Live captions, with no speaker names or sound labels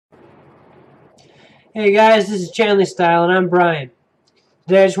Hey guys, this is Chanley Style and I'm Brian.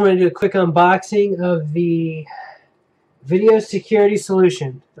 Today I just want to do a quick unboxing of the video security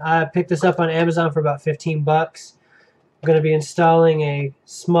solution. I picked this up on Amazon for about 15 bucks. I'm going to be installing a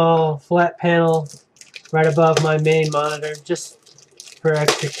small flat panel right above my main monitor just for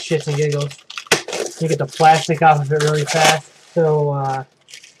extra shits and giggles. You get the plastic off of it really fast so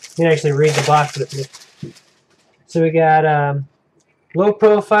you can actually read the box with me. So we got low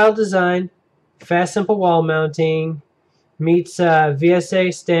profile design, fast simple wall mounting, meets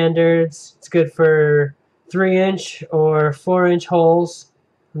VSA standards. It's good for 3-inch or 4-inch holes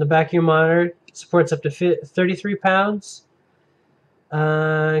in the back of your monitor. Supports up to 33 pounds.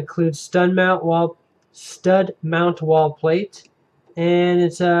 Includes stud mount wall plate, and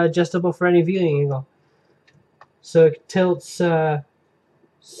it's adjustable for any viewing angle. So it tilts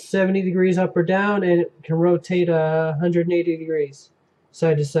 70 degrees up or down, and it can rotate 180 degrees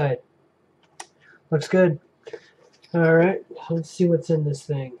side to side. Looks good. Alright, let's see what's in this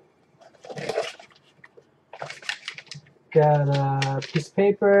thing. Got a piece of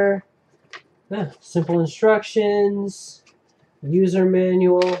paper, simple instructions, user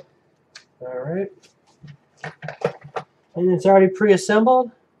manual. Alright. And it's already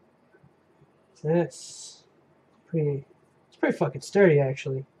pre-assembled. It's pretty fucking sturdy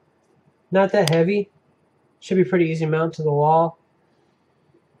actually. Not that heavy. Should be pretty easy to mount to the wall.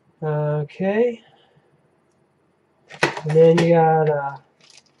 Okay. And then you got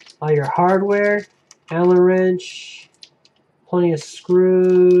all your hardware, Allen wrench, plenty of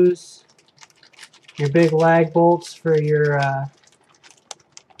screws, your big lag bolts for your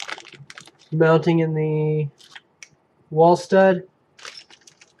mounting in the wall stud.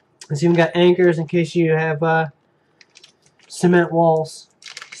 It's even got anchors in case you have cement walls.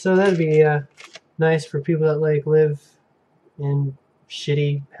 So that'd be nice for people that live in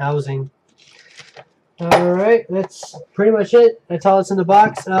shitty housing. Alright, that's pretty much it. That's all that's in the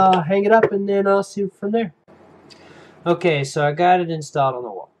box. I'll hang it up and then I'll see from there. Okay, so I got it installed on the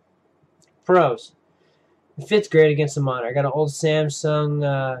wall. Pros. It fits great against the monitor. I got an old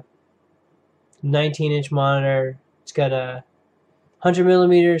Samsung 19-inch monitor. It's got a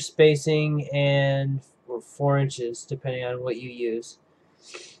 100mm spacing and 4 inches depending on what you use.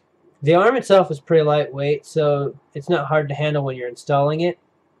 The arm itself is pretty lightweight, so it's not hard to handle when you're installing it.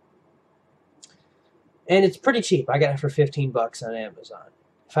 And it's pretty cheap. I got it for 15 bucks on Amazon.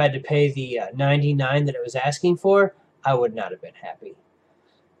 If I had to pay the $99 that it was asking for, I would not have been happy.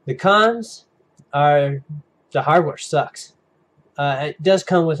 The cons are the hardware sucks. It does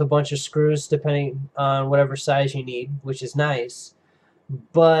come with a bunch of screws depending on whatever size you need, which is nice.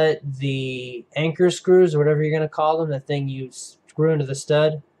 But the anchor screws, or whatever you're going to call them, the thing you screw into the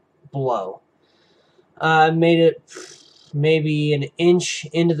stud, blow. I made it maybe an inch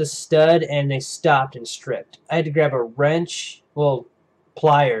into the stud and they stopped and stripped. I had to grab a wrench, well,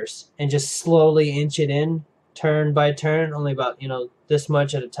 pliers, and just slowly inch it in, turn by turn, only about, this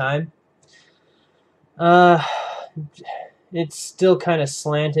much at a time. It's still kind of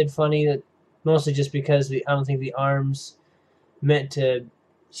slanted funny, mostly just because I don't think the arm's meant to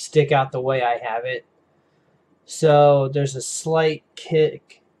stick out the way I have it. So there's a slight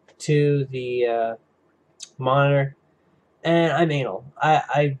kick to the monitor. And I'm anal.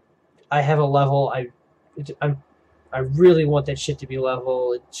 I have a level. I really want that shit to be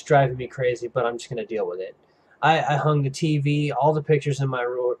level. It's driving me crazy, but I'm just gonna deal with it. I hung the TV, all the pictures in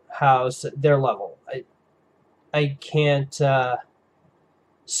my house, they're level. I can't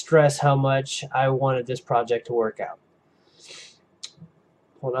stress how much I wanted this project to work out.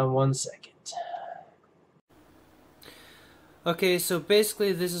 Hold on one second. Okay, so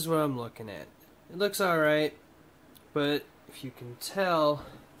basically this is what I'm looking at. It looks alright, but if you can tell,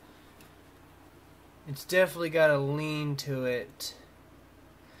 it's definitely got a lean to it.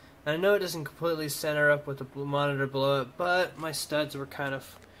 And I know it doesn't completely center up with the monitor below it, but my studs were kind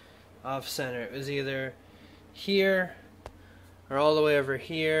of off center. It was either here or all the way over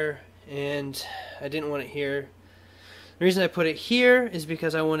here, and I didn't want it here. The reason I put it here is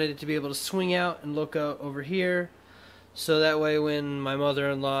because I wanted it to be able to swing out and look out over here, so that way when my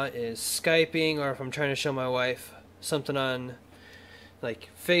mother-in-law is Skyping, or if I'm trying to show my wife something on like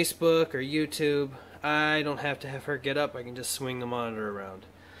Facebook or YouTube, I don't have to have her get up. I can just swing the monitor around.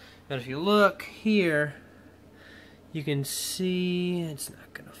 And if you look here, you can see, it's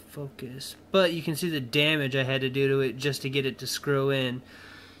not gonna focus, but you can see the damage I had to do to it just to get it to screw in.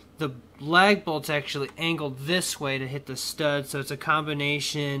 The lag bolt's actually angled this way to hit the stud, so it's a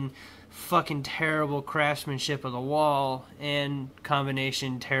combination fucking terrible craftsmanship of the wall and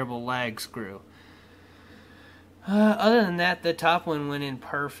combination terrible lag screw. Other than that, the top one went in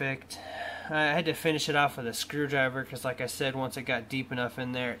perfect. I had to finish it off with a screwdriver because, like I said, once it got deep enough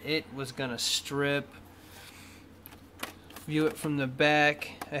in there, it was gonna strip. View it from the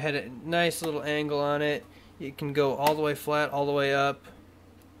back. I had a nice little angle on it. It can go all the way flat, all the way up.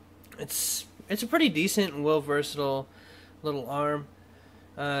 It's a pretty decent and well versatile little arm.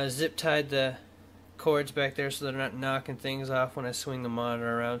 Zip tied the cords back there so they're not knocking things off when I swing the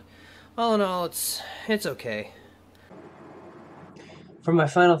monitor around. All in all, it's okay. For my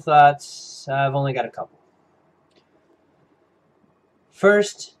final thoughts, I've only got a couple.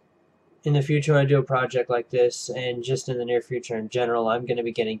 First, in the future when I do a project like this, and just in the near future in general, I'm going to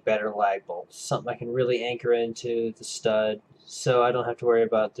be getting better lag bolts. Something I can really anchor into the stud so I don't have to worry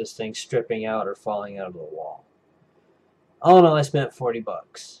about this thing stripping out or falling out of the wall. All in all, I spent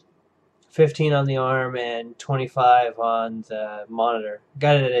 $40. 15 on the arm and 25 on the monitor.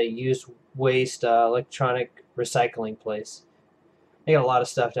 Got it at a used waste electronic recycling place. They got a lot of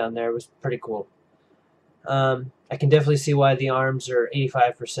stuff down there. It was pretty cool. I can definitely see why the arms are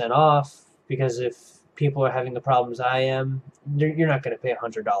 85% off, because if people are having the problems I am, you're not going to pay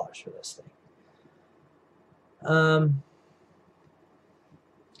 $100 for this thing.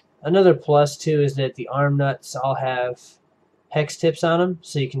 Another plus too is that the arm nuts all have hex tips on them,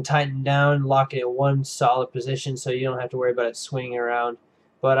 so you can tighten down and lock it in one solid position so you don't have to worry about it swinging around.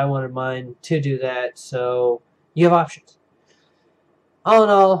 But I wanted mine to do that, so you have options. All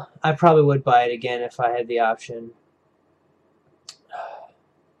in all, I probably would buy it again if I had the option.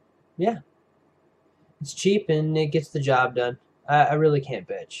 Yeah. It's cheap and it gets the job done. I really can't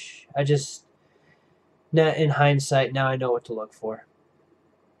bitch. In hindsight, now I know what to look for.